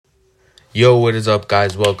Yo, what is up,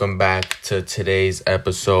 guys? Welcome back to today's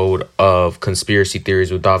episode of Conspiracy Theories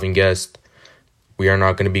with Davin Guest. We are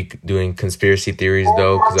not going to be doing conspiracy theories,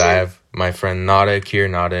 though, because I have my friend Nadek here.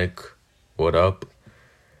 Nadek, what up?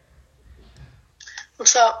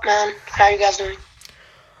 What's up, man? How you guys doing?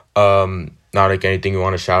 Nadek, anything you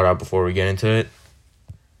want to shout out before we get into it?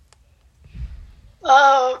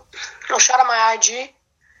 I'll shout out my IG.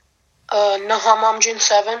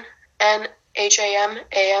 Nahamamjin7, NHAMAMJYAN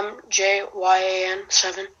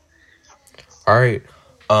 7. Alright,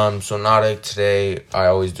 so Nadek, today I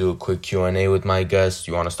always do a quick Q&A with my guests.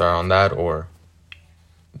 You want to start on that, or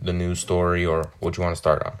the news story, or what you want to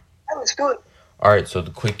start on? Yeah, let's do it. Alright, so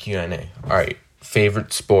the quick Q&A. Alright,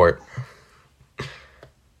 favorite sport?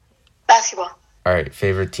 Basketball. Alright,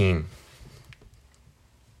 favorite team?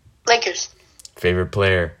 Lakers. Favorite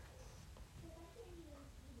player?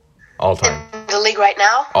 All time. In the league right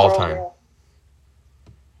now? All time.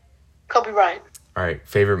 Kobe Bryant. Alright,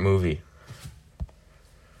 favorite movie?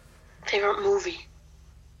 Favorite movie?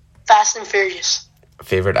 Fast and Furious.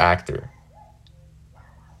 Favorite actor?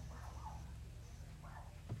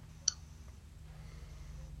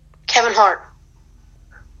 Kevin Hart.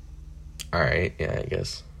 Alright, yeah, I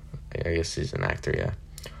guess he's an actor, yeah.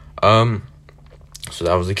 So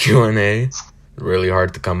that was a Q&A. Really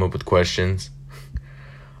hard to come up with questions.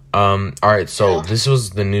 Alright, so this was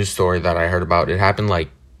the news story that I heard about. It happened like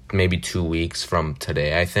maybe 2 weeks from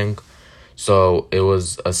today, I think. So it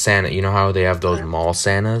was a Santa. You know how they have those mall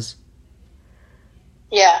Santas?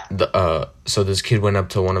 Yeah. So this kid went up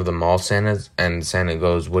to one of the mall Santas, and Santa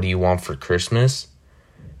goes, "What do you want for Christmas?"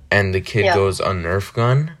 And the kid goes, "A Nerf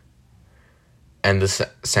gun." And the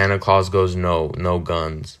Santa Claus goes, "No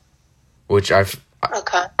guns." Which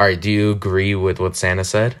Okay. Alright, do you agree with what Santa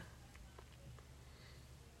said?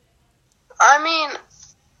 I mean,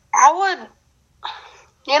 I would...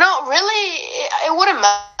 really, it wouldn't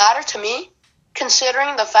matter to me,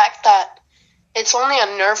 considering the fact that it's only a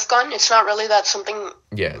Nerf gun. It's not really that something...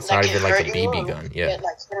 Yeah, it's not even like a BB gun. Yeah. Get,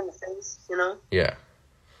 hit in the face, Yeah.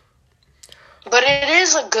 But it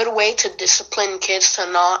is a good way to discipline kids to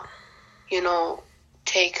not,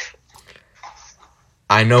 take...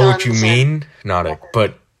 I know what you mean,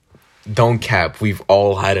 but don't cap. We've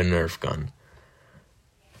all had a Nerf gun.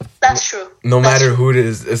 That's true. No matter who it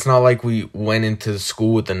is, it's not like we went into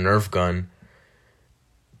school with a Nerf gun,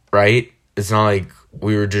 right? It's not like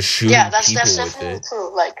we were just shooting people with it.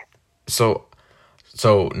 True. So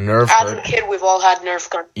Nerf. As a kid, we've all had Nerf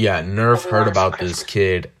guns. Yeah, Nerf heard about this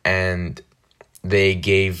kid, and they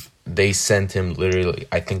sent him literally,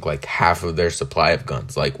 I think, like half of their supply of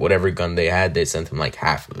guns. Like whatever gun they had, they sent him like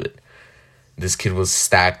half of it. This kid was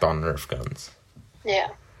stacked on Nerf guns. Yeah.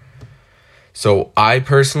 So I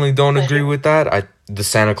personally don't agree with that. The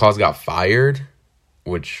Santa Claus got fired,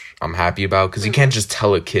 which I'm happy about, because you can't just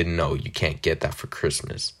tell a kid, no, you can't get that for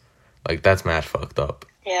Christmas. Like, that's mad fucked up.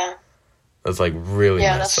 Yeah. That's like really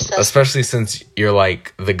messed up. Especially since you're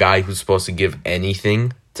like the guy who's supposed to give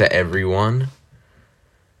anything to everyone.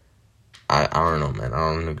 I don't know, man.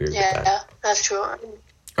 I don't agree with that. Yeah, that's true.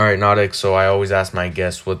 Alright, Nadek, so I always ask my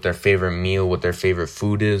guests what their favorite meal, what their favorite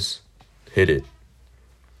food is. Hit it.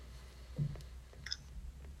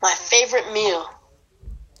 My favorite meal?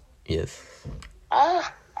 Yes.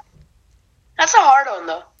 That's a hard one,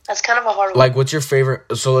 though. That's kind of a hard one. Like, what's your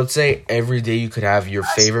favorite... So, let's say every day you could have your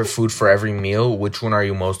favorite food for every meal. Which one are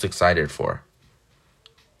you most excited for?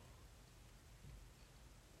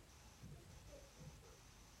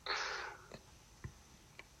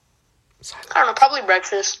 I don't know, probably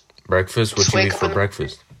breakfast. Breakfast? What you eat for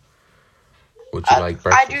breakfast? What you like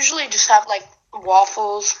breakfast? I usually just have,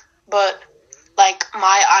 waffles, but,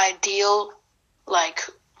 my ideal, a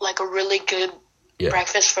really good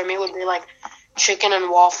breakfast for me would be, chicken and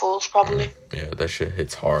waffles, probably. Yeah, that shit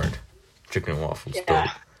hits hard. Chicken and waffles. Yeah. But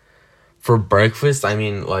for breakfast, I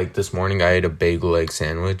mean, this morning I ate a bagel egg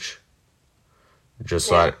sandwich. It's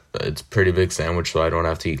a pretty big sandwich, so I don't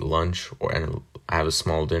have to eat lunch and I have a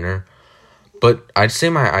small dinner. But I'd say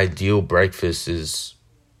my ideal breakfast is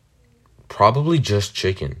probably just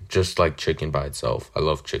chicken. Just chicken by itself. I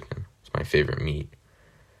love chicken. It's my favorite meat.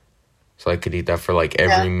 So I could eat that for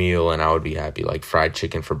every meal and I would be happy. Fried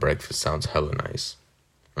chicken for breakfast sounds hella nice.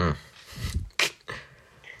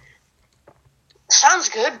 Sounds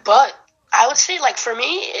good, but I would say for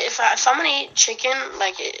me, if I'm gonna eat chicken,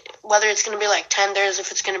 whether it's gonna be tenders,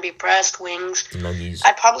 if it's gonna be breast, wings, nuggies,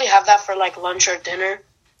 I'd probably have that for lunch or dinner.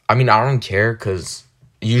 I mean, I don't care because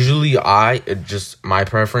usually my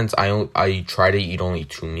preference, I try to eat only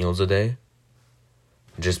 2 meals a day.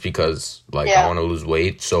 just because like I want to lose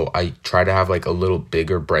weight. So I try to have like a little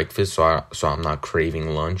bigger breakfast so I'm not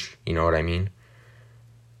craving lunch. You know what I mean?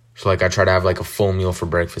 So like I try to have like a full meal for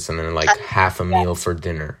breakfast and then like half a meal for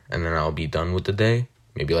dinner, and then I'll be done with the day.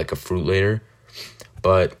 Maybe like a fruit later.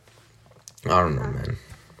 But I don't know, man.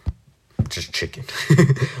 Just chicken.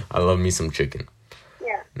 I love me some chicken.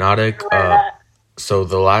 Yeah. Nadek, so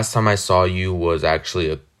the last time I saw you was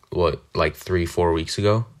actually like 3-4 weeks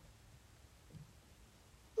ago?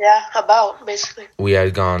 Yeah, about, basically. We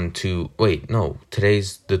had gone to,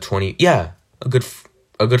 today's the 20, yeah, a good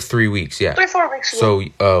 3 weeks, yeah. 3-4 weeks ago.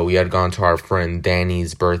 So, we had gone to our friend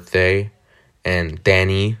Danny's birthday, and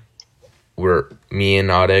Danny, me and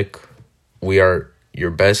Nadek, we are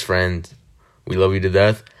your best friend. We love you to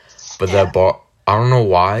death. But that I don't know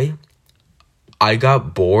why. I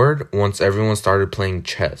got bored once everyone started playing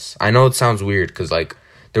chess. I know it sounds weird because, like,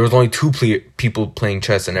 there was only 2 people playing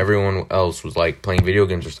chess and everyone else was, like, playing video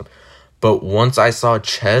games or something. But once I saw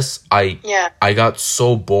chess, I got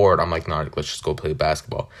so bored. I'm like, nah, let's just go play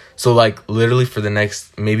basketball. So, like, literally for the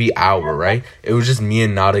next maybe hour, right? It was just me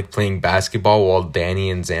and Nadek playing basketball while Danny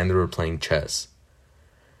and Xander were playing chess.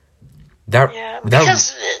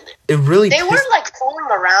 Because it really they were like fooling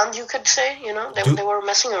around, you could say, you know? They were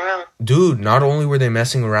messing around. Dude, not only were they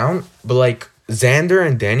messing around, but like Xander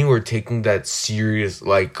and Danny were taking that serious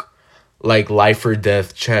like life or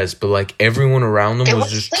death chess, but like everyone around them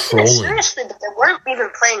was just trolling. Seriously, but they weren't even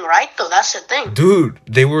playing right though, that's the thing. Dude,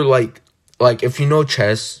 they were like if you know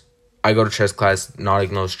chess, I go to chess class,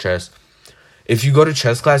 Nadek knows chess. If you go to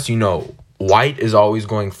chess class, you know white is always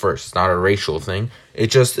going first. It's not a racial thing. It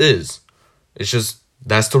just is. It's just,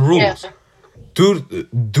 that's the rules. Yeah. Dude,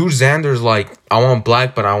 Xander's like, I want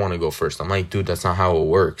black, but I want to go first. I'm like, dude, that's not how it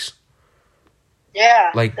works.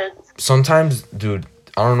 Yeah. Like, sometimes, dude,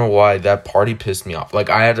 I don't know why, that party pissed me off. Like,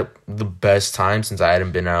 I had the best time since I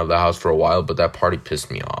hadn't been out of the house for a while, but that party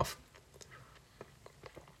pissed me off.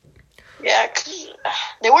 Yeah, 'cause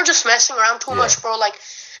they were just messing around too much, bro. Like,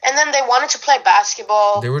 and then they wanted to play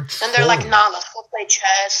basketball. They were and they're like, nah, let's go play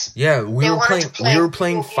chess. Yeah, we were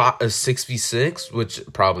playing a 6v6, which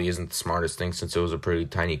probably isn't the smartest thing since it was a pretty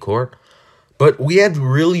tiny court. But we had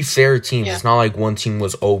really fair teams. Yeah. It's not like one team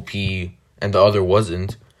was OP and the other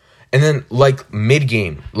wasn't. And then like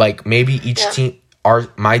mid-game, like maybe each team,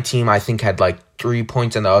 my team I think had like 3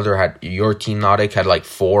 points and the other had, your team Nadek had like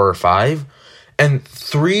 4 or 5. And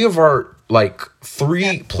 3 of our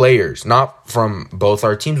players, not from both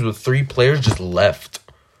our teams, but 3 players just left.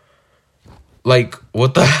 Like,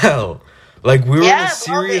 what the hell? Like, we were in a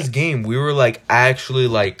serious game. We were, like, actually,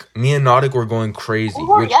 like, me and Nadek were going crazy. We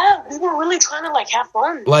were really trying to, like, have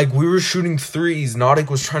fun. Like, we were shooting threes. Nadek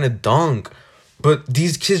was trying to dunk. But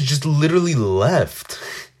these kids just literally left.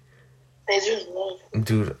 They just left.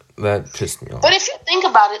 Dude, that pissed me off. But if you think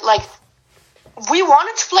about it, like, we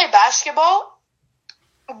wanted to play basketball.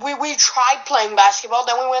 We tried playing basketball,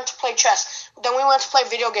 then we went to play chess, then we went to play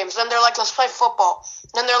video games, then they're like, let's play football.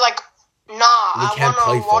 Then they're like, nah, I want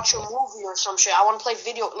to watch a movie or some shit. I want to play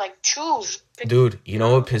video, like, choose. Dude, you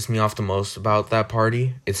know what pissed me off the most about that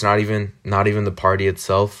party? It's not even the party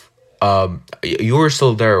itself. You were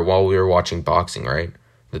still there while we were watching boxing, right?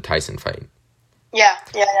 The Tyson fight. Yeah.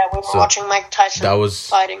 We were watching Mike Tyson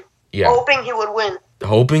fighting. Yeah. Hoping he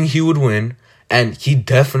would win. And he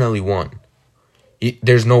definitely won.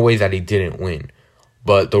 There's no way that he didn't win.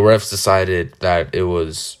 But the refs decided that it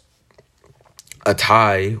was a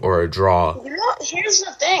tie or a draw. You know, here's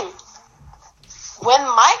the thing. When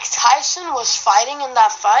Mike Tyson was fighting in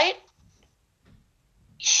that fight,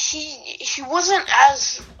 he wasn't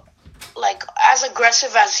as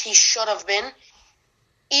aggressive as he should have been.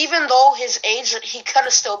 Even though his age, he could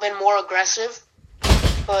have still been more aggressive.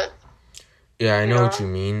 But yeah, I know what you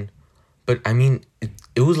mean. But I mean,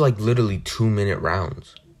 it was like literally 2-minute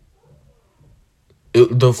rounds.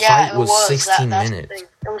 The fight was 16 minutes.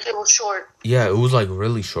 It was short. Yeah, it was like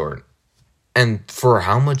really short. And for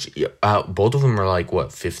how much? Both of them are like,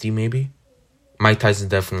 what, 50 maybe? Mike Tyson's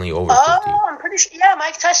definitely over 50. Oh, I'm pretty sure. Yeah,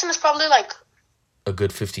 Mike Tyson is probably like a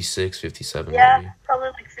good 56, 57 yeah, maybe. Probably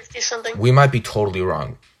like 50-something. We might be totally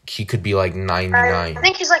wrong. He could be like 99. I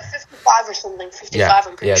think he's like 55 or something. 55, yeah,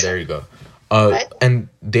 I'm pretty sure. Yeah, there you go. Right? And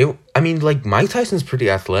like Mike Tyson's pretty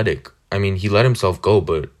athletic. I mean, he let himself go,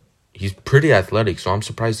 but he's pretty athletic, so I'm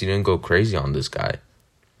surprised he didn't go crazy on this guy.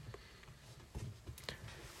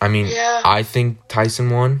 I mean, I think Tyson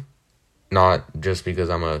won, not just because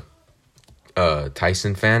I'm a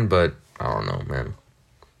Tyson fan, but I don't know, man.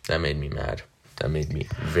 That made me mad. That made me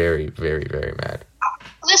very, very, very mad.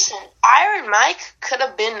 Listen, Iron Mike could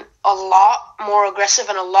have been a lot more aggressive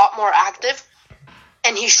and a lot more active,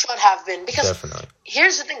 and he should have been. Because Definitely.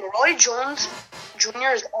 here's the thing, Roy Jones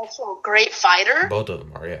Jr. is also a great fighter. Both of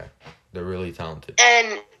them are, yeah. They're really talented.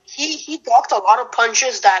 And he blocked a lot of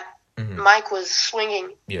punches that Mike was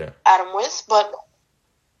swinging at him with. But,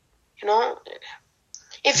 you know,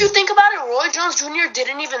 if you think about it, Roy Jones Jr.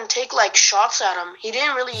 didn't even take, like, shots at him. He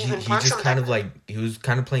didn't really even punch him. He was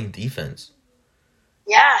kind of playing defense.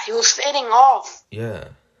 Yeah, he was fading off. Yeah.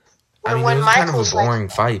 When it was Mike kind of was a boring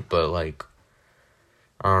fight, but, like,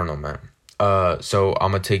 I don't know, man. So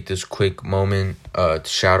I'm going to take this quick moment to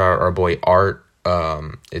shout out our boy Art.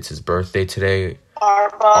 It's his birthday today.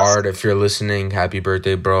 Art, if you're listening, happy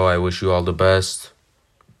birthday, bro. I wish you all the best.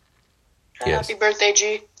 Yes. Happy birthday,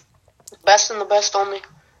 G. Best and the best only.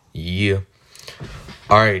 Yeah.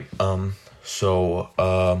 All right.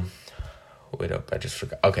 Wait up, I just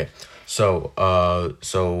forgot. Okay. So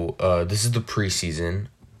this is the preseason.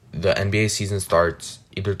 The NBA season starts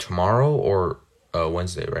either tomorrow or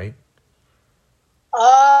Wednesday, right?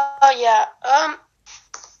 Yeah.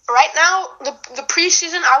 Right now, the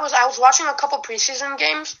preseason, I was watching a couple preseason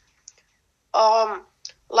games. When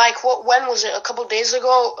was it? A couple days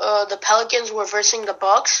ago, the Pelicans were versing the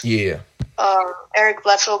Bucks. Yeah. Eric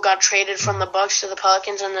Bledsoe got traded from the Bucks to the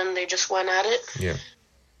Pelicans, and then they just went at it. Yeah.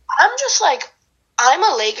 I'm just like, I'm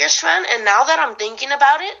a Lakers fan, and now that I'm thinking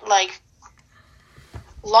about it, like,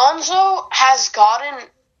 Lonzo has gotten,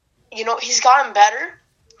 he's gotten better.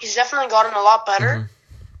 He's definitely gotten a lot better. Mm-hmm.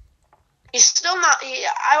 He's still not.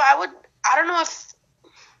 I don't know if.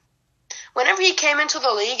 Whenever he came into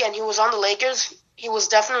the league and he was on the Lakers, he was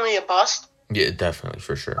definitely a bust. Yeah, definitely,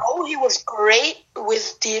 for sure. Oh, he was great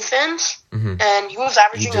with defense, and he was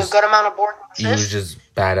averaging a good amount of boards and assists. He was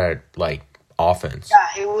just bad at, like, offense.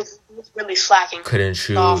 Yeah, he was really slacking. Couldn't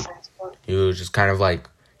shoot. He was just kind of like,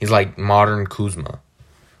 he's like modern Kuzma.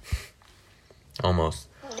 Almost.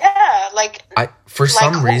 Yeah, like. For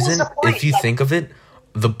some reason, if you think of it,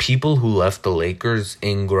 the people who left the Lakers,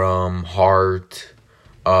 Ingram, Hart,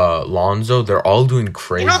 Lonzo, they're all doing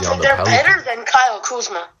crazy on the Pelicans. They're better than Kyle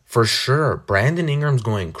Kuzma. For sure. Brandon Ingram's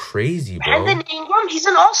going crazy, bro. Brandon Ingram, he's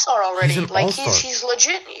an all-star already. He's an all-star. He's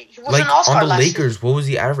legit. He was an all-star on the Lakers, what was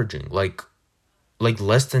he averaging? Like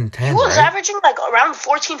less than 10, He was averaging, around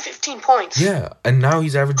 14, 15 points. Yeah, and now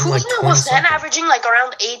he's averaging, Kuzma 20 was then something. averaging,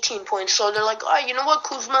 around 18 points. So they're like, oh, you know what?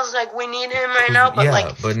 Kuzma's, we need him right now.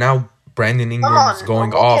 But, but now Brandon Ingram's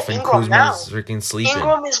going off and Kuzma's freaking sleeping.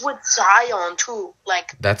 Ingram is with Zion, too.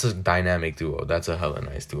 That's a dynamic duo. That's a hella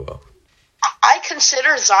nice duo. I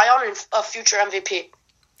consider Zion a future MVP.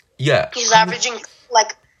 Yeah. He's averaging,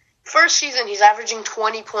 first season, he's averaging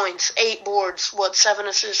 20 points, 8 boards, 7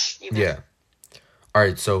 assists. Even. Yeah. All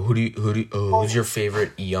right, so who's your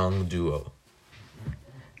favorite young duo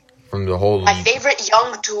from the whole league? My favorite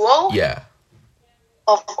young duo? Yeah.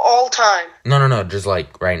 Of all time. No, just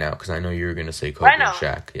right now, because I know you were gonna say Kobe and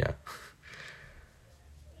Shaq. Yeah.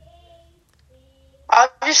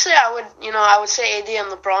 Obviously, I would say AD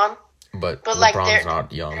and LeBron. But LeBron's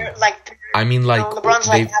not young. LeBron's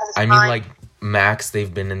max.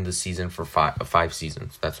 They've been in the season for five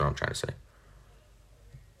seasons. That's what I'm trying to say.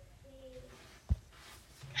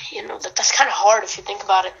 That's kind of hard if you think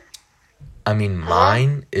about it. I mean,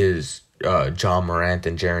 mine is John Morant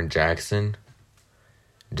and Jaren Jackson.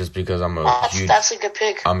 Just because that's a good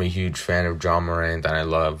pick. I'm a huge fan of John Morant, and I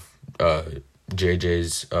love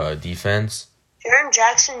JJ's defense. Jaren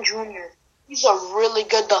Jackson Jr. He's a really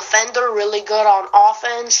good defender, really good on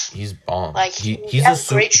offense. He's bomb. He's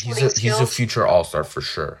a future all-star for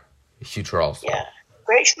sure. Future all-star. Yeah,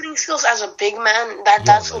 great shooting skills as a big man.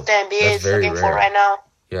 That's what the NBA is looking for right now.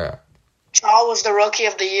 Yeah. Ja was the rookie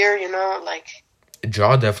of the year.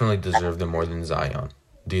 Ja definitely deserved it more than Zion.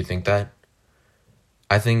 Do you think that?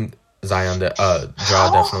 I think Ja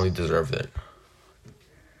definitely deserved it.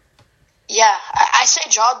 Yeah, I say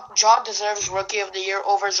Ja deserves Rookie of the Year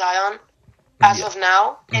over Zion as of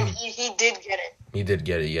now, and he did get it. He did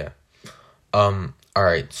get it, yeah. All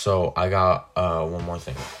right, so I got one more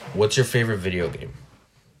thing. What's your favorite video game?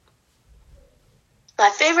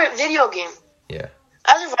 My favorite video game? Yeah.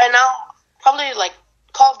 As of right now, probably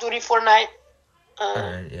Call of Duty, Fortnite.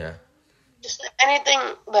 Yeah. Just anything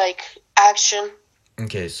action.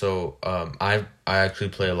 Okay, so I actually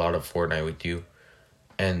play a lot of Fortnite with you,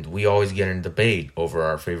 and we always get in debate over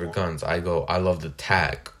our favorite guns. I love the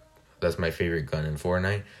TAC. That's my favorite gun in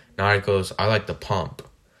Fortnite. Nara goes, I like the pump.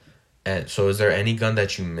 And so is there any gun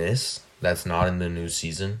that you miss that's not in the new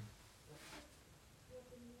season?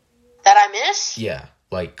 That I miss? Yeah,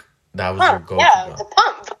 that was your go-to gun. The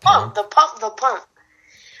pump.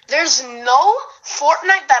 There's no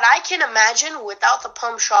Fortnite that I can imagine without the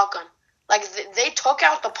pump shotgun. They took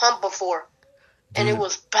out the pump before. and it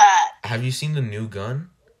was bad. Have you seen the new gun?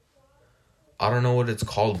 I don't know what it's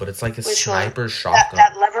called, but it's like a Which sniper one? shotgun.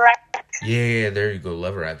 That lever action? Yeah, there you go,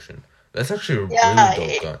 lever action. That's actually a Yeah,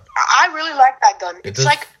 really dope gun. I really like that gun. It It's does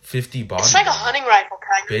like 50 body. it's like a damage. hunting rifle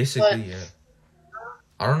kind of. Basically, yeah.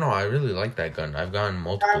 I don't know. I really like that gun. I've gotten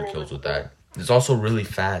multiple kills with that. It's also really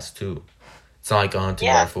fast too. It's not like a hunting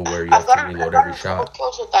rifle where you have to reload every shot.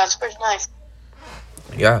 Kills with that. It's pretty nice.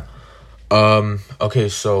 Yeah. Okay.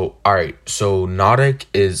 So, all right. So, Nautic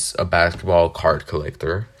is a basketball card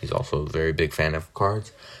collector. He's also a very big fan of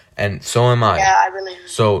cards, and so am I. Yeah, I really am.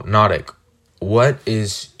 So, Nautic, what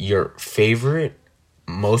is your favorite,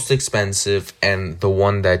 most expensive, and the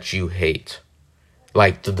one that you hate?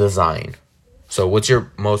 Like the design. So, what's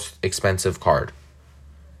your most expensive card?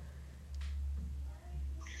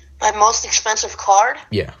 My most expensive card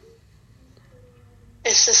Yeah.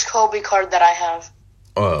 is this Kobe card that I have.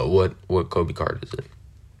 What Kobe card is it?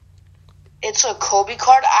 It's a Kobe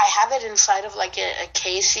card. I have it inside of like a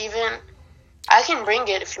case even. I can bring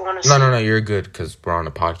it if you want to see. No, you're good because we're on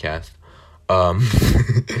a podcast.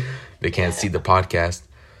 They can't see the podcast.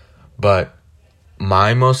 But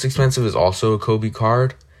my most expensive is also a Kobe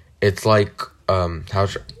card. It's like,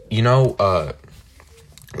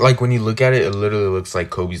 like when you look at it, it literally looks like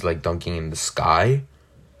Kobe's like dunking in the sky.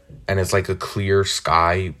 And it's like a clear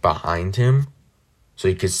sky behind him. So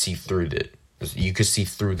you could see through it. You could see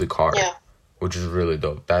through the card. Yeah. Which is really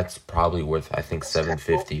dope. That's probably worth, I think,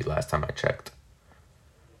 $750 last time I checked.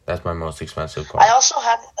 That's my most expensive card. I also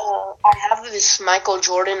have this Michael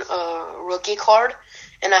Jordan rookie card,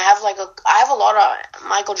 and I have a lot of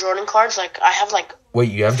Michael Jordan cards. Like I have like Wait,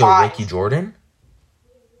 you have 5. the rookie Jordan?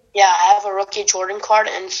 Yeah, I have a rookie Jordan card,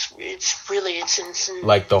 and it's insane.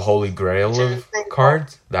 Like the Holy Grail of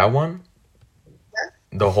cards? That one? Yeah.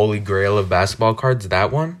 The Holy Grail of basketball cards?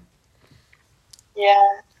 That one? Yeah.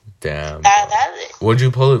 Damn. That Where'd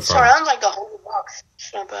you pull it it's from? around like $100.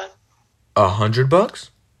 It's not bad. $100?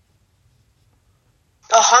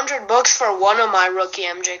 $100 for one of my rookie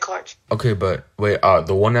MJ cards. Okay, but wait,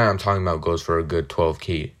 the one that I'm talking about goes for a good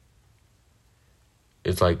 12K.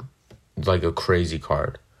 It's like a crazy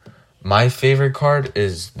card. My favorite card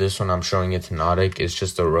is this one. I'm showing it to Nautic. It's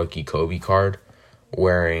just a rookie Kobe card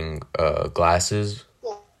wearing glasses.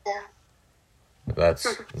 Yeah.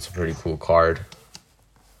 It's a pretty cool card.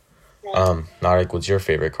 Nautic, what's your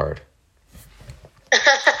favorite card?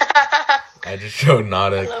 I just showed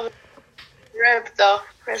Nautic. I love it. Rip though.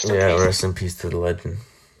 Rest in peace. Rest in peace to the legend.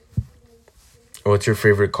 What's your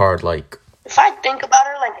favorite card like? If I think about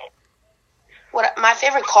it, like what my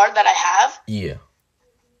favorite card that I have, Yeah.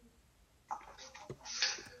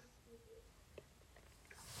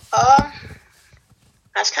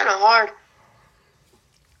 that's kind of hard.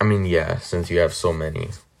 I mean, yeah, since you have so many.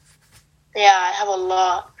 Yeah, I have a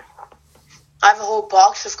lot. I have a whole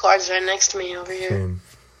box of cards right next to me over here. Same.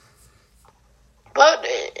 But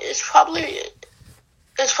it's probably.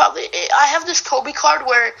 I have this Kobe card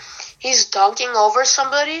where he's dunking over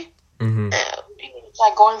somebody. Mm-hmm. It's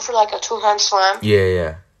like going for like a 2-hand slam.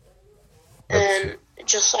 Yeah. And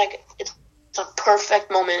just like it's a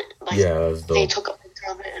perfect moment. Like Yeah, that was dope. they took a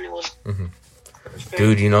picture of it and it was. Mm-hmm. It was very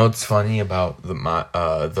Dude, you know what's funny about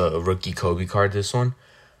the rookie Kobe card? This one,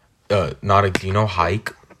 Nautic. Do you know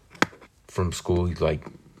Hike from school? He's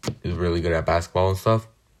really good at basketball and stuff.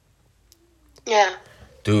 Yeah.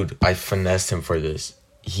 Dude, I finessed him for this.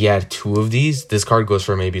 He had 2 of these. This card goes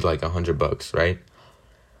for maybe like $100, right?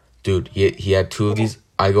 Dude, he had 2 of these.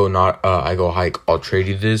 I go Hike. I'll trade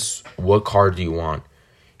you this. What card do you want?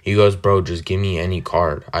 He goes, bro, just give me any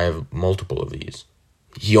card. I have multiple of these.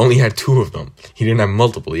 He only had 2 of them. He didn't have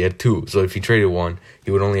multiple. He had 2. So if he traded one,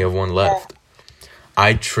 he would only have 1 left.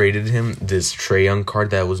 I traded him this Trae Young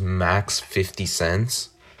card that was max 50 cents.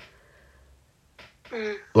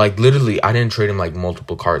 Like, literally, I didn't trade him, like,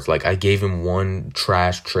 multiple cards. Like, I gave him 1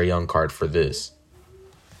 trash Trae Young card for this.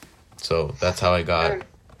 So, that's how I got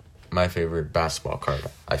my favorite basketball card.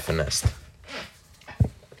 I finessed.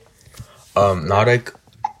 Nautic,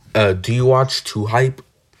 do you watch 2Hype?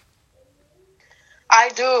 I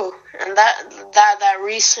do, and that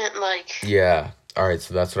recent like. Yeah. Alright,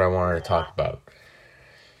 so that's what I wanted to talk about.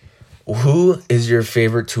 Who is your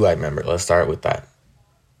favorite 2Hype member? Let's start with that.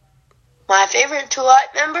 My favorite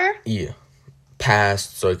 2Hype member? Yeah.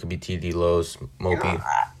 Past, so it could be TD Lowe's, Moby.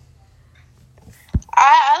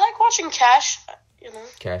 I like watching Cash,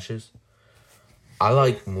 Cashes. I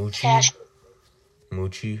like Moochie. Cash.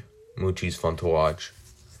 Moochie's fun to watch.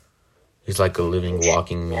 He's like a living,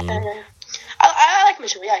 walking meme. I like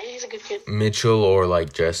Mitchell. Yeah, he's a good kid. Mitchell or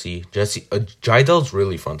like Jesse. Jaidel's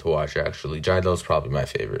really fun to watch, actually. Jaidel's probably my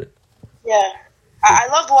favorite. Yeah. I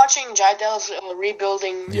loved watching Jaidel's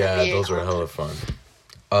rebuilding. Yeah, NBA those were content. hella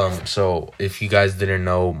fun. So if you guys didn't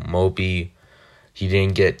know, Mopi, he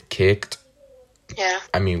didn't get kicked. Yeah.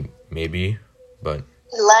 I mean, maybe, but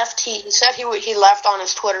He left. He said he left on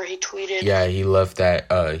his Twitter. He tweeted. yeah, he left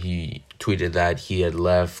that. He tweeted that he had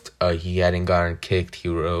left. He hadn't gotten kicked. He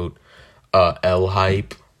wrote, "L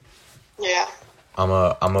hype." Yeah.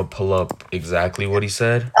 I'ma pull up exactly what he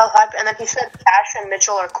said. And then he said Cash and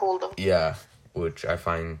Mitchell are cool though. Yeah, which I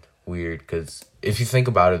find weird because if you think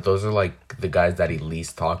about it, those are like the guys that he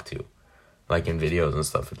least talked to, like in videos and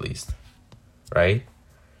stuff at least, right?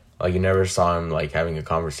 Like you never saw him like having a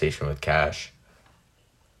conversation with Cash.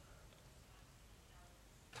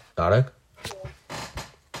 Narek?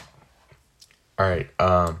 All right.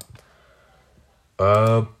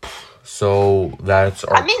 So that's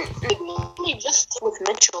our. I mean, really just with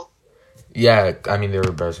Mitchell. Yeah, I mean they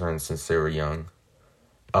were best friends since they were young.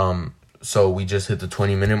 So we just hit the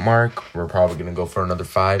 20-minute mark. We're probably gonna go for another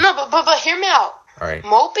 5. No, but hear me out. All right.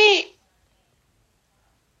 Mopi,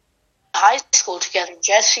 high school together.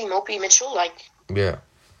 Jesse, Mopi, Mitchell, like. Yeah.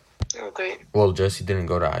 Oh, great. Well, Jesse didn't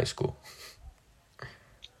go to high school.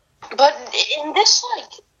 But in this,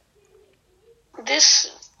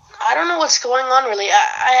 I don't know what's going on really.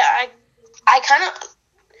 I kind of,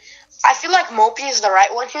 I feel like Mopi is the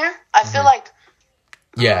right one here. I feel like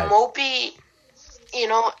Yeah. Mopi,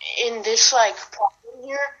 in this problem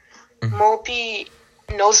here, Mopi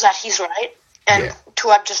knows that he's right, and Yeah.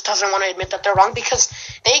 Tuat just doesn't want to admit that they're wrong because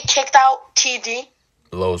they kicked out TD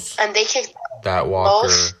Los. and they kicked That Walker.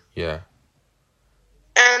 Los. Yeah.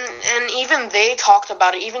 and even they talked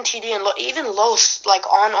about it. Even TD and even Los, like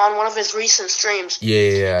on one of his recent streams.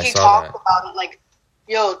 Yeah. I He saw talked that. about it like,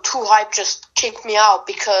 "Yo, Too Hype just kicked me out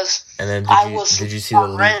because And then did you see the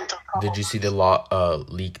on leak? rent." Did you see the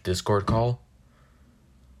leak Discord call?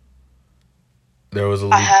 There was a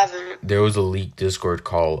I leak. haven't. There was a leaked Discord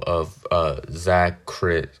call of Zach,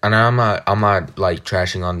 Chris, and I'm not like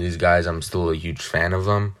trashing on these guys. I'm still a huge fan of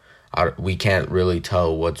them. We can't really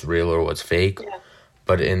tell what's real or what's fake. Yeah.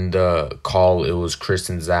 But in the call, it was Chris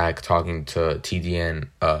and Zach talking to TD and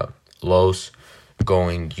Los,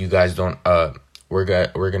 going, "You guys don't. We're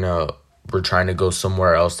trying to go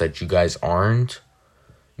somewhere else that you guys aren't."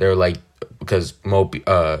 They're like, because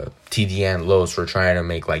TD and Los were trying to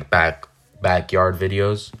make like backyard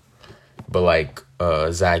videos, but like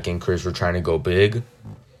Zach and Chris were trying to go big.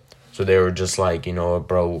 So they were just like, you know what,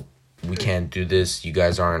 bro, we can't do this. You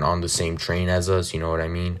guys aren't on the same train as us. You know what I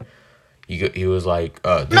mean? He was like,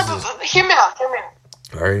 But hear me out.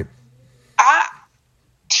 all right.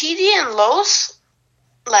 TD and Los,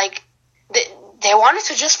 like, they wanted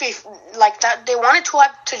to just be like that. They wanted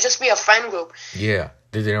to just be a friend group. Yeah,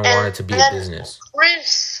 they didn't want it to be a then business.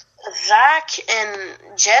 Chris, Zach,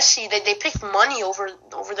 and Jesse, they picked money over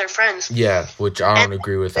their friends. Yeah, which I don't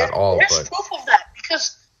agree with at all. There's But proof of that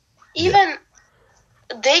because even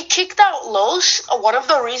they kicked out Los. One of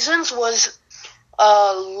the reasons was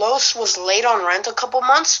Los was late on rent a couple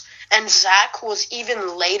months, and Zach was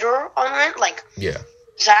even later on rent. Like, yeah,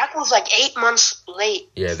 Zach was like 8 months late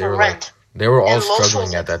they for were rent. they were all And Los struggling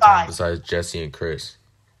was at that like time. 5. Besides Jesse and Chris.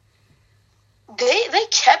 They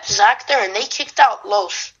kept Zach there, and they kicked out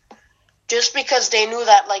Los. Just because they knew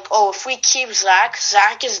that, like, if we keep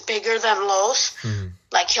Zach is bigger than Los. Mm-hmm.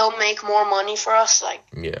 Like, he'll make more money for us. Like,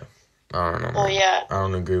 Yeah, I don't know. oh, man. yeah. I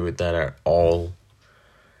don't agree with that at all.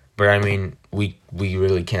 But I mean, we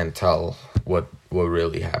really can't tell what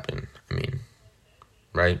really happened. I mean,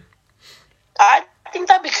 right? I think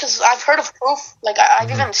that because I've heard of proof. Like, I've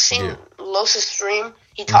even seen Los' stream.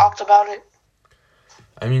 He talked about it.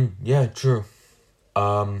 I mean, yeah, true.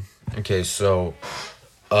 Okay, so,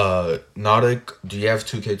 Nautic, do you have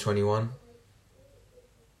 2K21?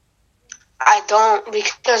 I don't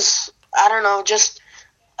because, I don't know, just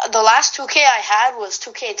the last 2K I had was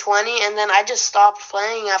 2K20, and then I just stopped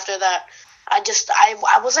playing after that.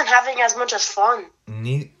 I wasn't having as much as fun.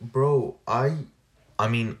 Bro,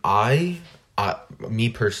 me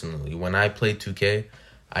personally, when I play 2K,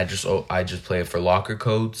 I just play it for locker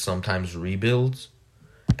codes, sometimes rebuilds,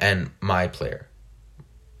 and my player.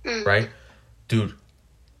 Right? Dude,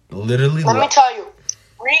 literally... Let me tell you,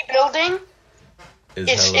 rebuilding,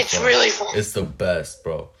 it's fun. Really fun. It's the best,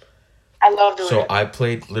 bro. I love doing it. So I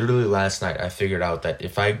played, literally last night, I figured out that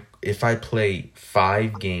if I play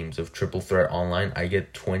 5 games of Triple Threat online, I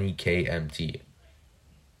get 20k MT.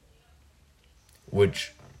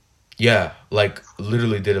 Which, yeah, like,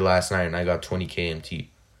 literally did it last night, and I got 20k MT.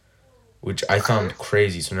 Which I found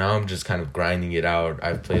crazy, so now I'm just kind of grinding it out.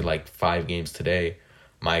 I've played, like, 5 games today.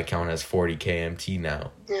 My account has 40k MT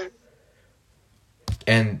now. Yeah.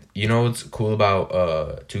 And you know what's cool about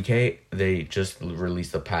 2K? They just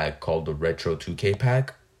released a pack called the Retro 2K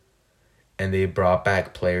pack. And they brought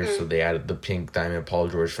back players, so they added the Pink Diamond Paul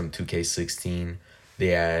George from 2K16. They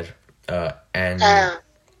had Annie.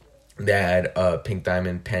 They had Pink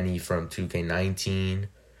Diamond Penny from 2K19.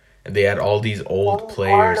 And they had all these old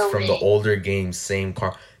players from the older games, same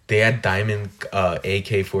car. They had Diamond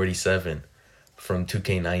AK-47 from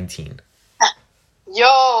 2K19.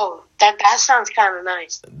 Yo, that sounds kind of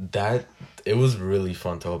nice. It was really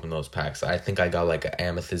fun to open those packs. I think I got like an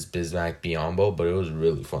Amethyst Bismack Biombo, but it was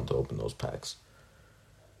really fun to open those packs.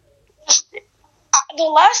 The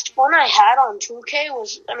last one I had on 2K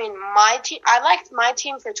was, my team. I liked my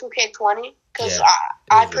team for 2K20 because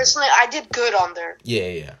I personally, I did good on there.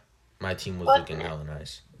 Yeah. My team was looking hella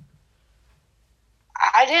nice.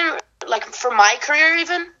 I didn't, for my career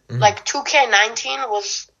even, 2K19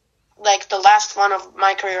 was, the last one of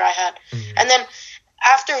my career I had. Mm-hmm. And then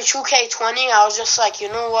after 2K20, I was just like, you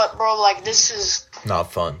know what, bro, this is...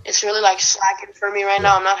 Not fun. It's really, slacking for me right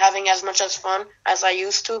now. I'm not having as much as fun as I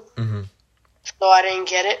used to. Mm-hmm. So I didn't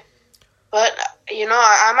get it. But,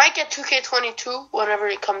 I might get 2K22 whenever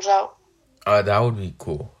it comes out. That would be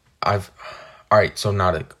cool. Alright, so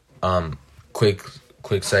Nautic,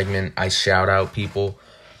 quick segment. I shout out people.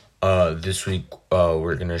 This week,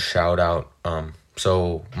 we're gonna shout out,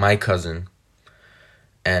 so my cousin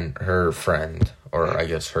and her friend, or I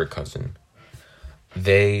guess her cousin,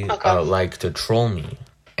 they like to troll me,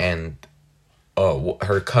 and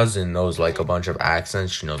her cousin knows a bunch of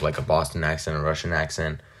accents. She knows a Boston accent, a Russian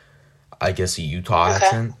accent, I guess a Utah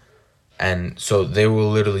accent, and so they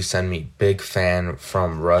will literally send me big fan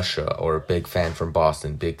from Russia or big fan from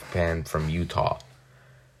Boston, big fan from Utah,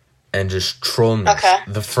 and just troll me.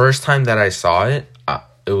 The first time that I saw it,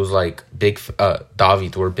 it was big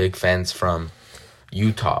David, we're big fans from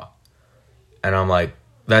Utah. And I'm like,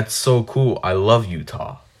 that's so cool. I love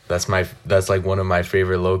Utah. That's one of my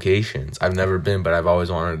favorite locations. I've never been, but I've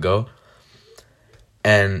always wanted to go.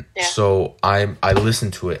 And so I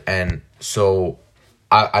listened to it, and so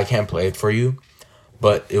I can't play it for you,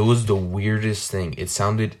 but it was the weirdest thing. It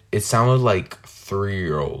sounded like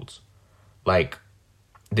 3-year-olds.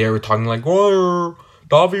 They were talking oh,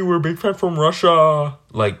 Davi, we're a big fan from Russia.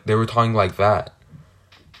 They were talking like that.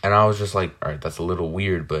 And I was just like, all right, that's a little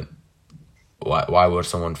weird, but why would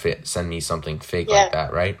someone send me something fake like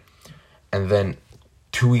that, right? And then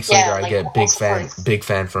 2 weeks later, I get big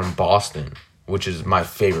fan from Boston, which is my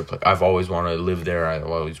favorite place. I've always wanted to live there. I've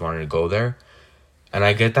always wanted to go there. And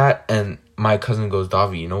I get that, and my cousin goes,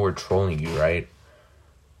 Davi, we're trolling you, right?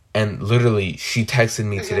 And literally, she texted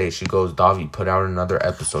me today. She goes, Davi, put out another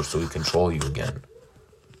episode so we can troll you again.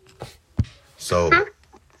 So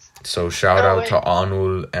shout out to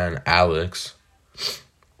Anul and Alex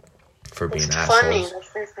for being assholes.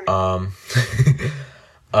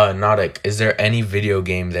 Nautic, is there any video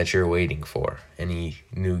game that you're waiting for? Any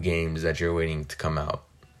new games that you're waiting to come out?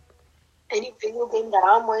 Any video game that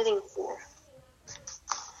I'm waiting for?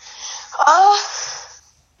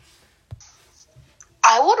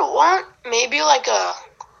 I would want maybe a...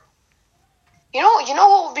 You know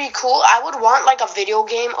what would be cool? I would want a video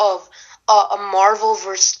game of a Marvel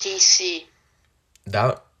versus DC.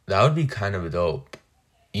 That would be kind of dope.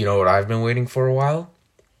 You know what I've been waiting for a while?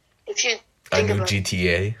 If you think a new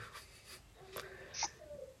GTA.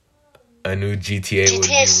 A new GTA would be...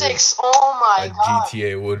 GTA 6, oh my god.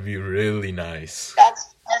 GTA would be really nice.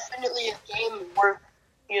 That's definitely a game worth,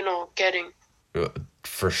 getting.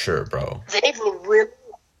 For sure, bro. They've really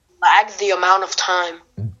lagged the amount of time.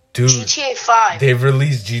 Dude, GTA 5. They've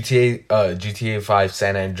released GTA 5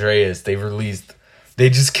 San Andreas. They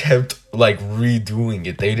just kept redoing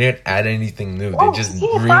it. They didn't add anything new. They just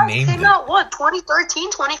GTA renamed 5 came out, what,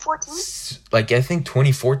 2013, 2014? I think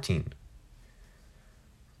 2014.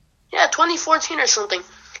 Yeah, 2014 or something.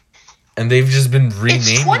 And they've just been renaming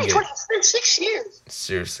it's 2020. It's been 6 years.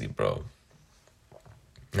 Seriously, bro.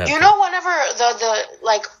 You know, whenever the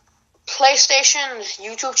PlayStation's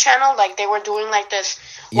YouTube channel, they were doing this,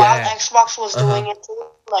 while Xbox was doing it too.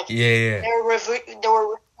 They were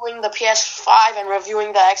reviewing the PS5 and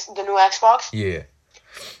reviewing the new Xbox. Yeah.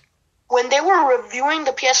 When they were reviewing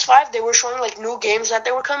the PS5, they were showing new games that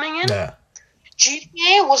they were coming in. Yeah.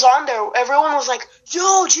 GTA was on there. Everyone was like,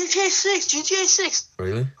 "Yo, GTA 6, GTA 6."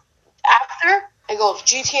 Really? After it goes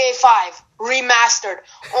GTA 5 remastered.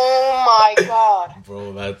 Oh my god.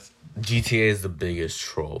 Bro, GTA is the biggest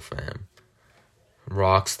troll, fam.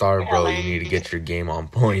 Rockstar, bro, you need to get your game on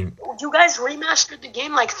point. You guys remastered the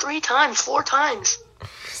game 3 times, 4 times.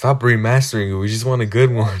 Stop remastering it. We just want a good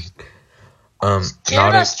one. Give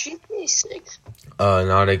us GTA 6.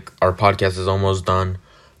 Nautic, our podcast is almost done,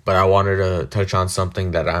 but I wanted to touch on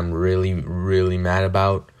something that I'm really, really mad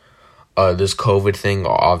about. This COVID thing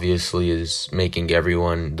obviously is making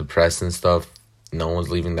everyone depressed and stuff. No one's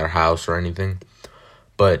leaving their house or anything.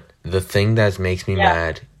 But the thing that makes me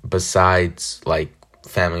mad, besides, like,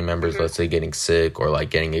 family members, let's say, getting sick or,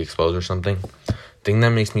 like, getting exposed or something, the thing that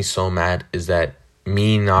makes me so mad is that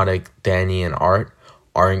me, Nautic, Danny, and Art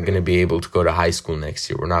aren't going to be able to go to high school next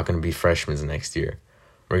year. We're not going to be freshmen next year.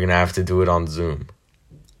 We're going to have to do it on Zoom,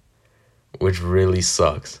 which really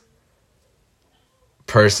sucks.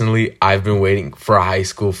 Personally, I've been waiting for high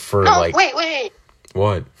school for, Wait.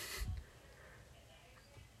 What?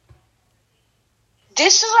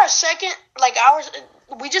 This is our second,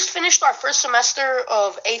 we just finished our first semester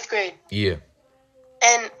of 8th grade. Yeah.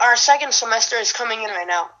 And our second semester is coming in right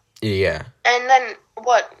now. Yeah. And then,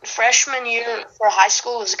 freshman year for high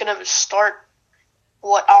school is going to start,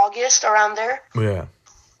 August, around there? Yeah.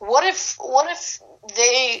 What if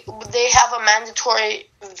they have a mandatory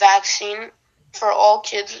vaccine for all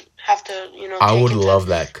kids have to, I would love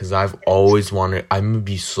that, because I've always wanted, I'm going to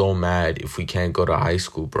be so mad if we can't go to high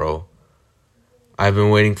school, bro. I've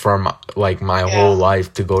been waiting for, my whole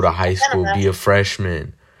life to go to high school, be a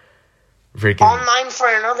freshman. Freaking online for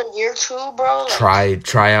another year too, bro.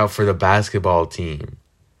 Try out for the basketball team.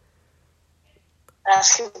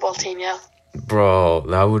 Basketball team, yeah. Bro,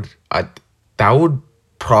 that would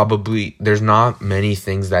probably, there's not many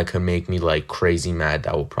things that could make me, like, crazy mad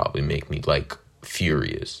that would probably make me, like,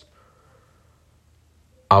 furious.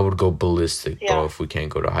 I would go ballistic, bro, if we can't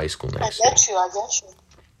go to high school next year. I get you.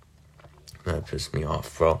 That pissed me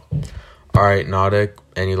off, bro. Alright, Nautic,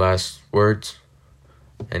 any last words?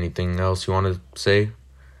 Anything else you want to say?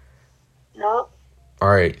 No.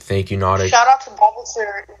 Alright, thank you, Nautic. Shout out to Bobby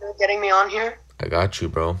for getting me on here. I got you,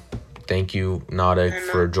 bro. Thank you, Nautic,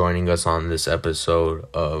 for joining us on this episode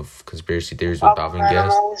of Conspiracy Theories with Dov and Guest.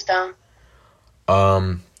 I'm always down.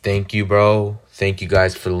 Thank you, bro. Thank you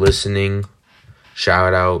guys for listening.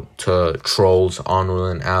 Shout out to Trolls, Onwell,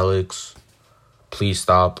 and Alex. Please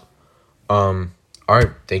stop. Alright,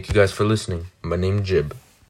 thank you guys for listening. My name's Jib.